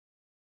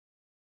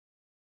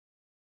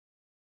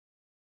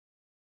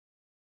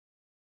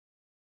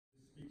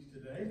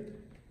today.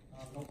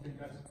 I don't think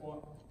that's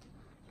quite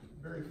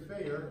very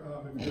fair.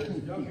 If you're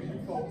as young as you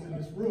folks in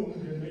this room,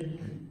 then maybe you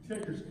can tell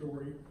your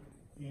story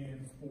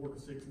in 4 to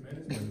 6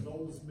 minutes. But as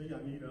old as me,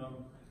 I need a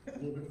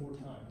little bit more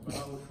time. But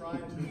I will try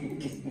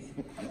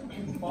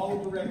to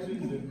follow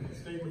directions and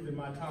stay within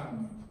my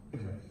time.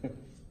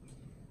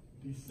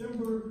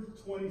 December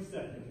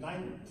 22nd,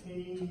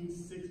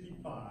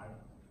 1965,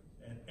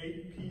 at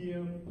 8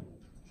 p.m.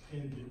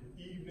 in the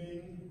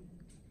evening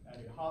at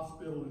a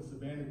hospital in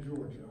Savannah,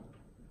 Georgia.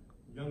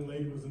 A young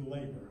lady was in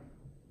labor.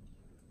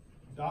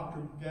 The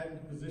doctor got in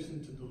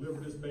position to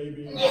deliver this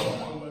baby, and I don't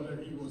know whether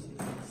he was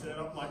set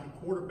up like a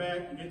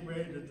quarterback, getting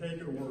ready to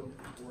take it, or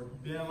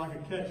down like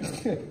a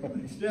catcher. But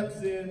he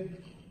steps in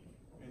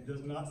and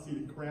does not see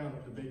the crown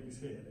of the baby's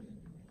head,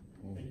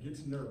 and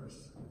gets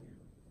nervous,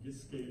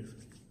 gets scared.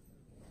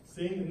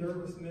 Seeing the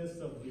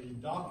nervousness of the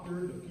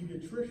doctor, the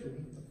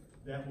pediatrician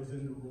that was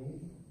in the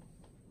room,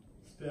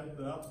 stepped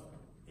up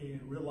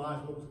and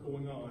realized what was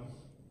going on.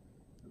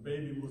 The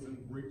baby was in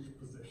breech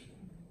position.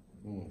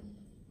 The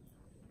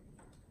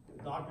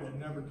doctor had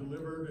never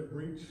delivered a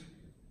breech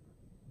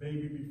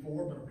baby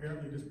before, but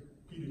apparently this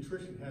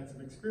pediatrician had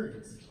some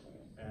experience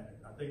at it.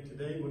 I think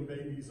today when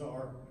babies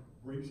are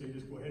breech, they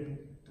just go ahead and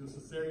do a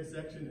cesarean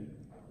section and,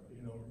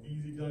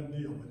 easy done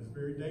deal, but it's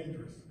very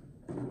dangerous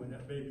when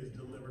that baby is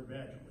delivered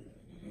vaginally.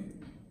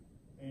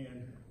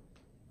 And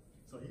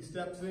so he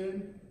steps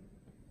in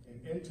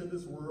and into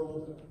this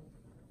world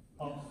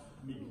of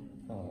me.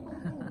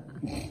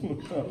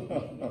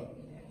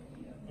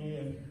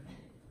 And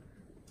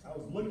I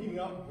was looking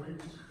up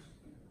breech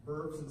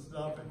births and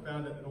stuff and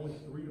found that only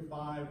 3 to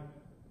 5%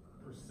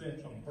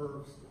 of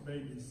births,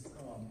 babies,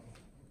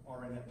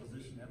 are in that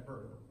position at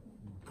birth.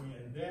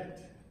 And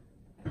that,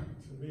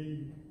 to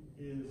me,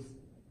 is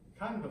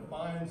kind of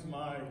defines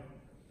my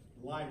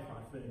life,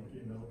 I think,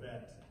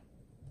 that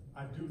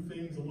I do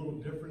things a little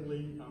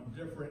differently. I'm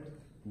different.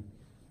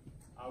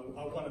 I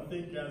want to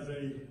think as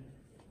a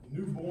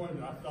newborn,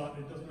 and I thought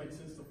it doesn't make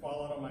sense to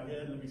fall out on my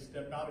head. Let me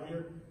step out of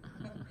here.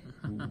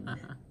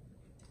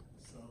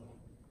 So,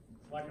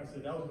 like I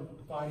said, that was a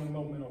defining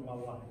moment of my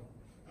life.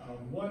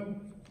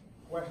 One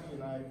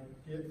question I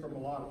get from a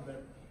lot of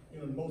that,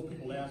 most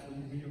people ask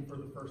when you meet them for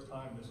the first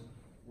time is,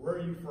 where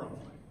are you from?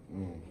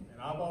 And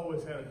I've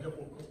always had a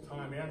difficult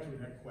time answering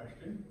that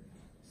question.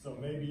 So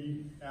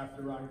maybe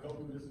after I go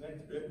through this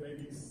next bit,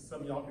 maybe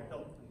some of y'all can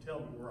help and tell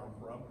me where I'm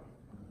from.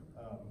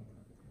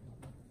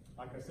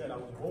 Like I said, I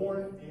was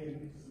born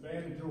in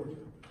Savannah,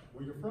 Georgia.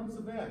 Well, you're from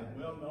Savannah.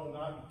 Well, no,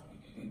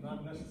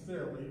 not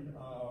necessarily.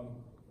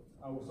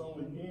 I was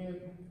only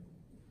in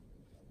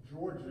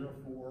Georgia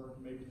for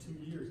maybe 2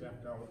 years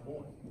after I was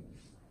born.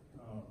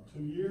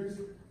 2 years.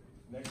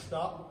 Next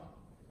stop,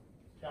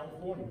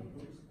 California.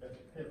 Oops,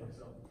 that's ahead of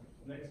myself.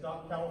 Next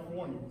stop,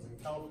 California. Was in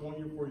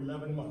California for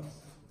 11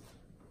 months.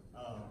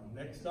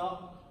 Next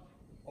stop,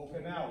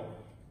 Okinawa.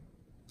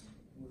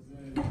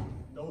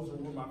 Those are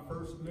where my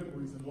first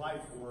memories in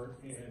life were,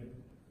 in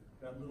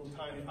that little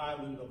tiny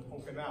island of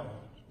Okinawa.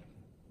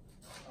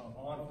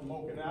 On from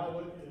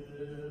Okinawa,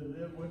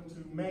 went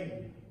to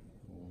Maine.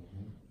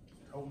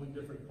 Totally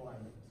different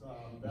climate.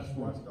 That's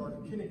where I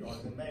started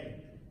kindergarten in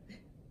Maine.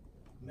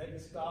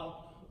 Next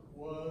stop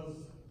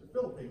was the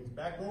Philippines,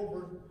 back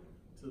over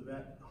to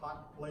that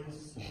hot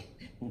place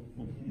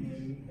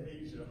in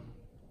Asia.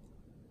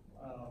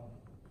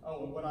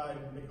 And what I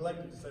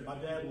neglected to say, my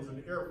dad was in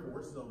the Air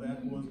Force, so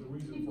that was the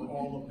reason for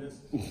all of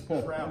this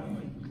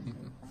traveling.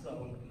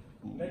 So,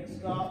 next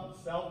stop,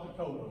 South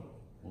Dakota.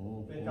 I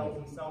think I was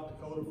in South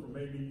Dakota for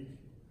maybe,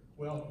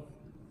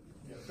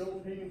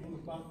 Philippines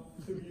was about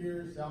 2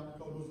 years, South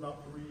Dakota was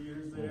about 3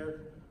 years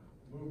there.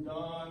 Moved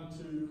on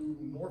to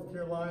North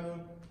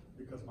Carolina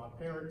because my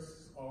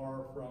parents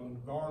are from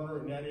Garner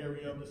in that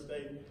area of the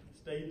state.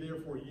 Stayed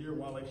there for a year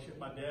while they shipped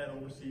my dad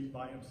overseas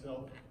by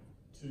himself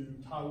to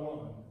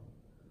Taiwan.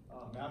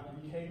 After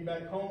he came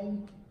back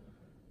home,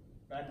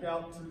 back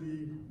out to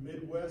the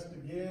Midwest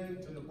again,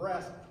 to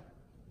Nebraska.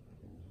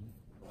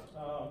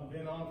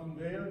 Then on from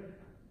there,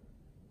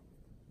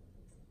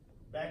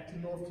 back to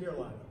North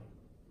Carolina.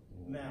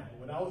 Now,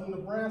 when I was in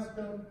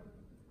Nebraska,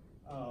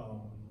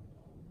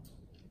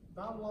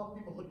 not a lot of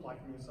people looked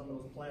like me in some of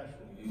those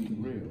classrooms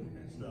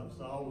and stuff.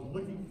 So I was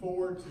looking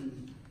forward to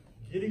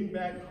getting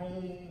back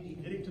home,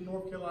 getting to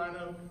North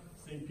Carolina,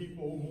 seeing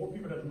more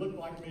people that looked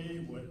like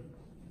me with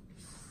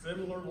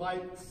similar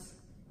likes,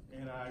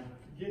 and I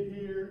get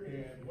here,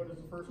 and what is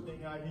the first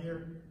thing I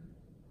hear?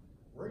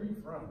 Where are you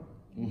from?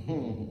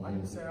 Why do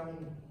you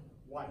sound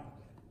white?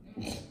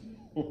 Is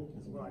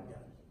what I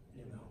got,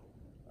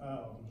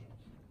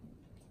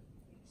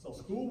 So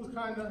school was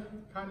kind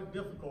of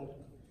difficult,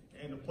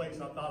 and the place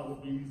I thought it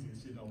would be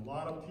easiest. A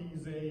lot of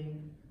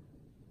teasing,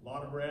 a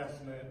lot of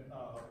harassment.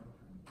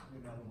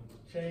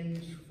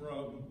 Changed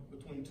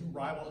between 2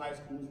 rival high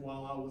schools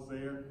while I was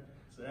there,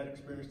 so that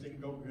experience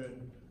didn't go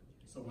good.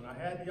 So when I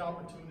had the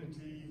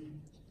opportunity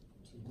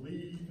to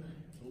leave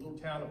the little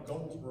town of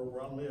Goldsboro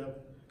where I live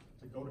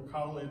to go to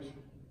college,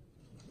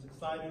 I was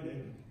excited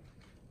and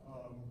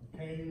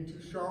came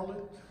to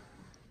Charlotte,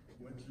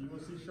 Went to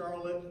UNC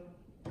Charlotte,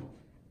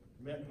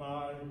 met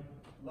my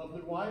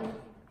lovely wife.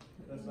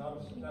 That's not a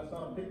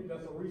picture,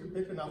 that's a recent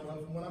picture, not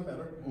one from when I met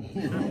her.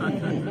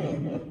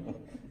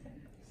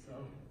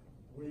 So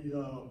we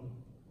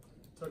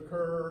took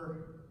her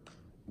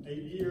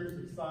 8 years to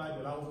decide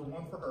that I was the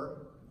one for her.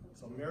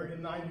 So married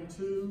in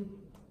 92,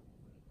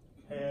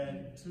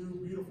 had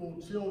 2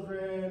 beautiful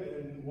children,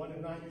 and one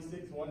in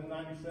 96, one in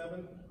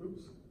 97.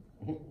 Oops.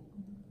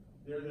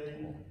 There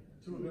they,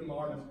 2 of them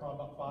are, that's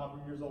probably about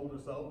 5 years old or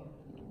so.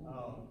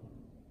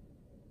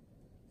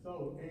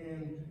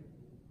 And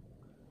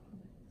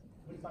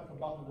looks like I'm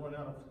about to run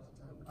out of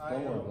time. I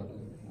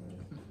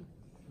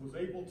was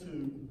able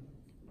to,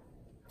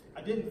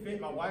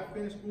 my wife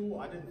finished school,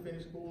 I didn't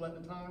finish school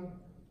at the time.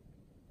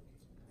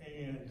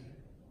 And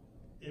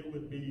it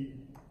would be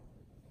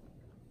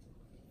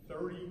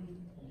 30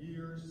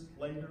 years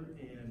later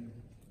in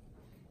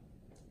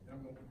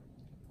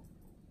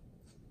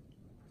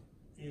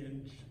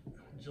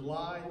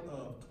July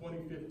of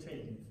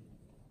 2015,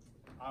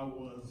 I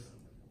was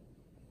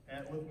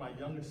with my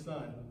youngest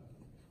son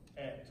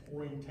at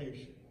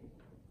orientation,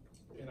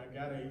 and I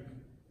got a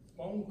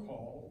phone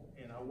call,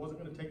 and I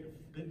wasn't going to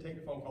didn't take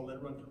the phone call, let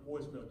it run to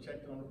voicemail,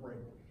 checked it on the break,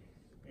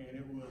 and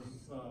it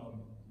was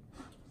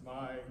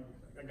I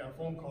got a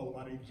phone call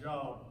about a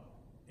job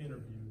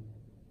interview,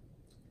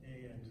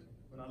 and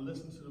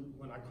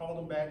when I called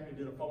them back, they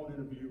did a phone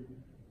interview,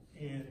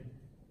 and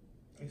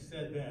they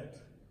said that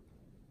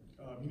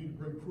you need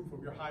to bring proof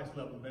of your highest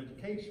level of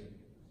education.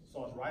 So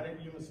I was right at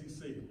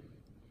UNCC.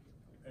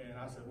 And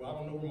I said, well, I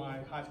don't know where my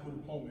high school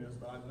diploma is,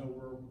 but I know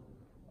where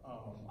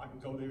I can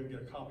go there and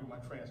get a copy of my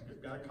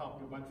transcript. Got a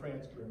copy of my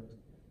transcript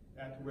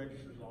at the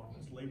registrar's office.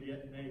 There's a lady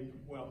at the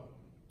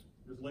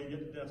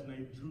desk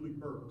named Julie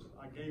Burt.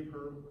 I gave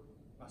her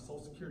my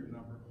social security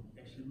number,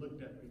 and she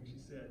looked at me and she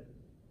said,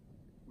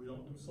 we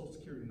don't do social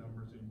security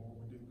numbers anymore.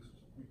 We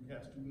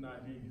have student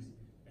IDs,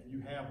 and you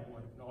have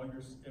one, and all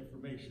your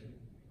information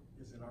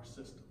is in our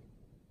system.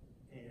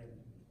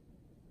 And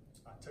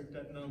I took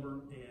that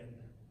number, and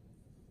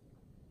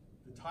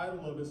the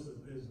title of this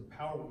is The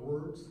Power of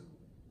Words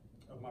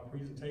of my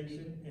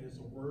presentation, and it's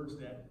the words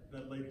that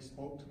lady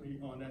spoke to me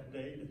on that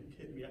day that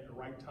hit me at the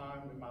right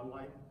time in my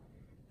life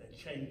that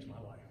changed my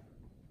life.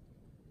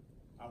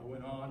 I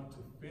went on to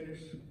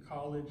finish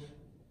college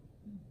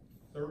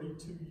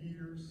 32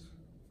 years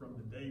from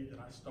the day that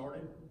I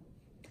started.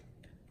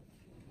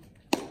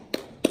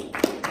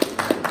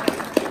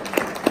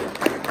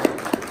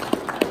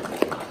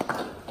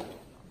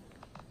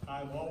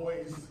 I've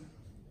always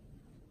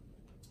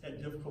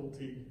had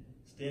difficulty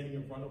standing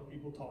in front of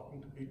people,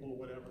 talking to people or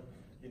whatever.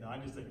 You know, I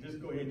just say, just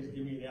go ahead and just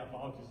give me an F.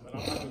 I'm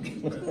not going to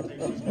do this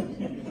presentation.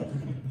 You know.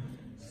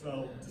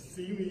 So to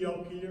see me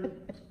up here,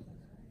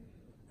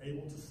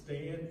 able to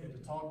stand and to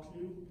talk to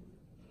you.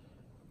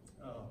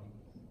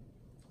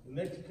 The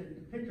next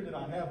picture that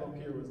I have up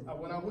here was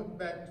when I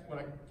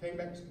came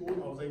back to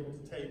school, I was able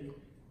to take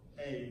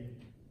a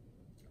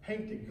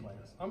painting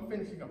class. I'm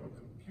finishing up a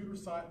computer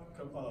science,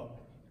 a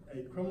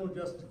criminal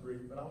justice degree,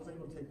 but I was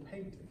able to take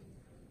painting.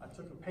 I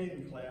took a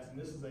painting class, and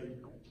this is a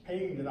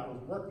painting that I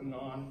was working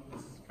on.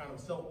 This is kind of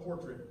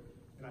self-portrait,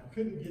 and I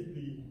couldn't get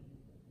the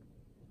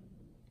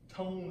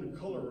tone and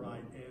color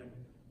right, and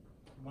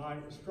my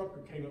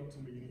instructor came up to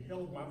me and he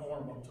held my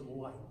arm up to the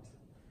light.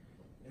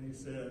 And he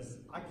says,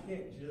 I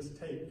can't just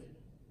take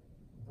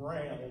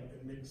brown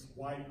and mix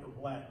white or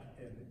black.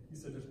 And he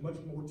said, there's much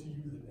more to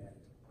you than that.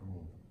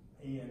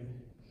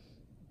 And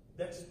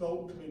that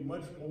spoke to me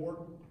much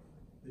more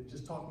than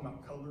just talking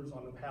about colors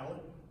on the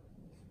palette.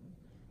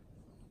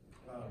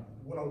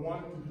 What I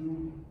wanted to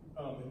do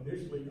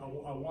initially, I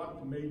wanted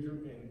to major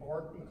in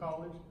art in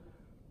college,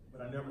 but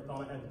I never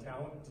thought I had the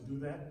talent to do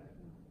that.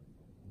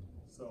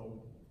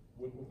 So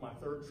went with my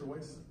third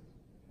choice.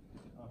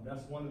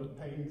 That's one of the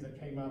paintings that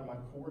came out of my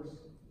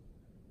course.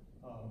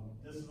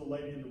 This is a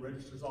lady in the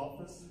registrar's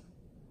office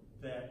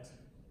that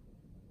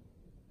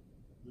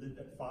lit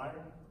that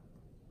fire.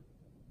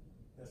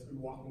 That's me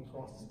walking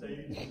across the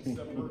stage on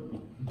December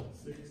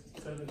 6th,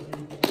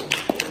 17th.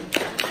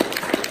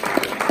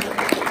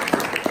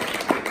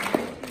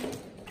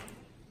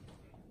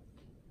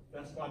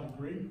 That's my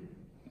degree.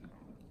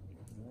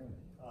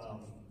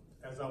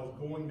 As I was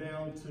going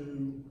down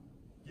to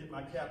get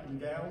my cap and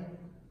gown,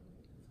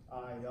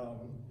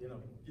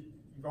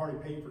 you've already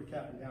paid for the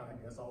cap and gown, I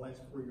guess, all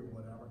that's free or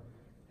whatever.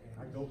 And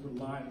I go through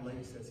the line, and the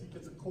lady says, he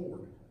gets a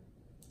cord.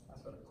 I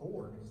said, a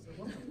cord? I said,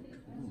 what?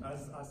 I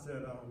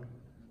said,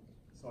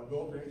 so I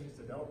go up there, and she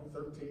said, that'll be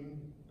 $13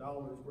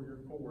 for your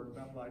cord. And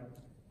I'm like,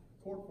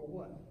 cord for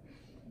what?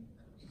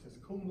 She says,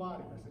 cum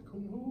laude. I said,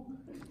 cum who?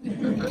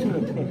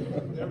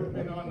 Never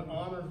been on the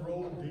honors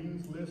roll,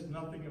 dean's list,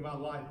 nothing in my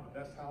life, but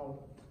that's how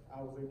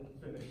I was able to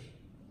finish.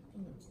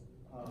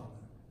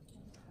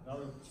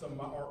 Some of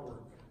my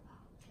artwork.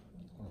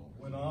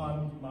 Went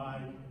on, my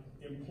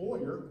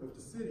employer with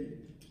the city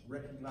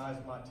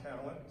recognized my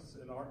talents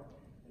in art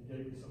and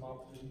gave me some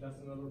opportunities. That's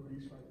another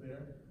piece right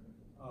there.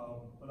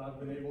 But I've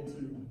been able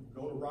to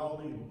go to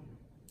Raleigh and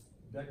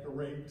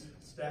decorate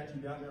a statue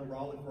down there in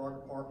Raleigh for our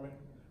department.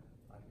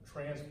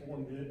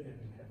 transformed it and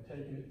have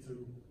taken it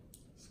to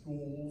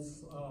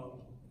schools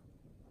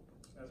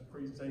as a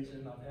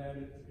presentation. I've had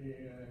it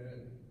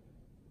in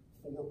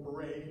 4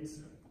 parades.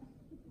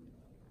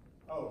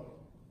 Oh,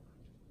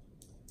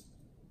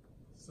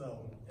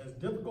 so as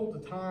difficult a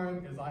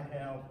time as I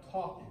have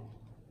talking,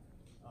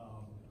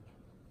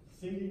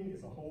 singing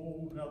is a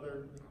whole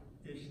other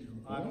issue.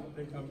 I don't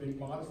think I'm being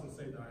modest and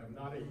say that I am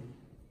not a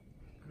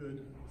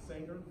good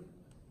singer,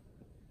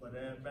 but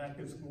back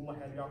in school I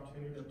had the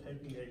opportunity of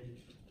taking a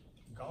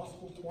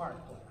gospel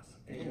choir class.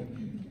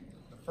 And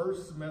the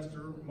first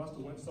semester must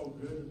have went so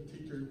good, the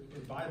teacher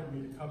invited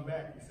me to come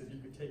back. He said you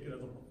could take it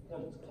as a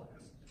performance class.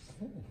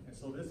 And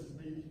so this is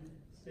me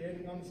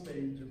standing on the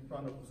stage in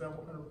front of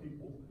several hundred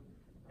people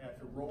at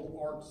the Roll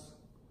Arts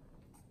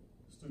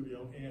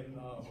studio in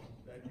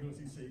at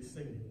UNCC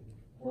singing,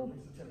 or at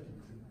least attempting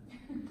to.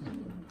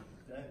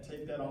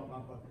 Take that off my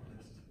bucket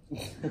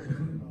list.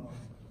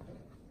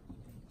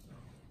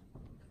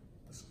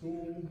 The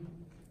school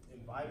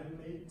invited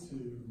me to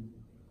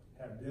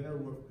have dinner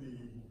with the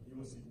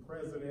UNC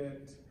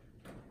president,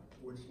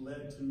 which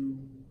led to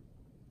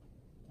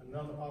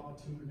another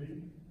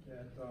opportunity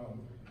that,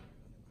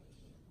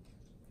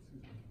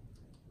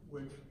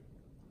 which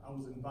I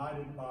was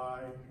invited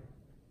by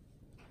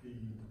the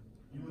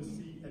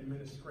UNC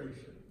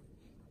administration,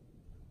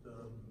 I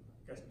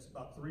guess it's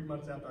about 3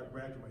 months after I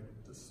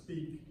graduated, to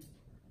speak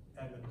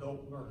at an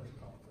adult learners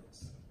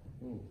conference.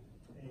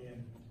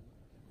 And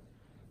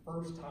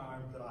first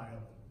time that I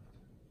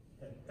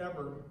had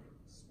ever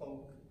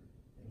spoke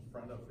in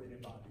front of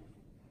anybody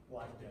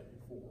like that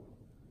before.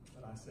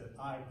 And I said,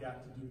 I've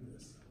got to do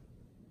this.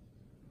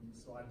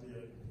 So I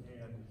did,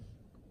 and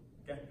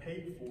got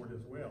paid for it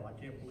as well. I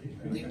can't believe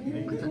that. I got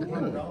paid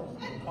 $200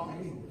 for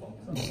talking to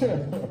folks.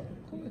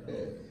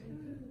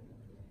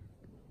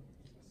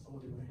 So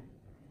anyway,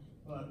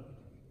 but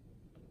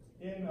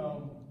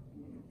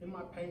in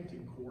my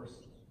painting course,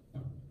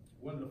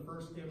 one of the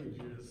first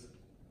images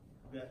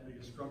that the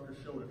instructor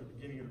showed at the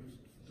beginning of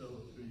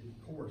the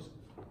course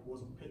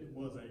was a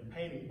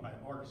painting by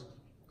artist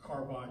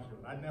Caravaggio.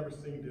 And I'd never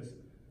seen this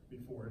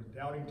before,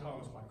 Doubting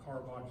Thomas by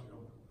Caravaggio.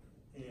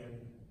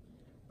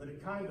 But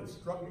it kind of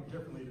struck me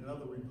differently than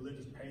other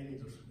religious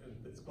paintings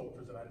and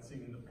sculptures that I'd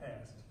seen in the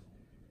past.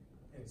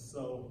 And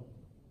so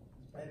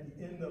at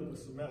the end of the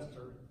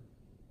semester,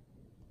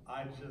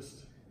 I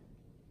just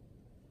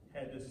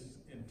had this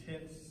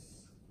intense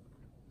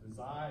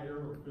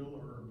desire or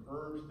feel or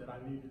urge that I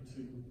needed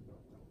to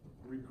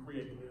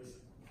recreate this.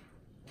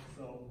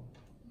 So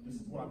this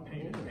is what I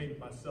painted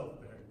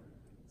myself there.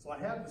 So I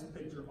have this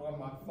picture on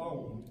my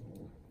phone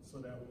so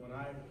that when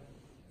I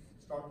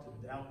start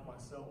to doubt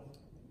myself,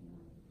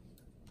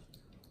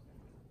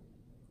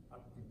 I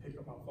can pick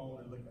up my phone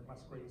and look at my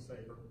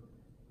screensaver,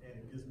 and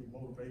it gives me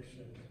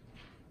motivation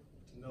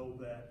to know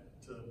that,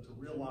 to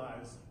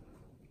realize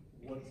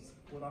what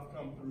I've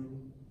come through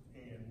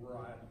and where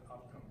I've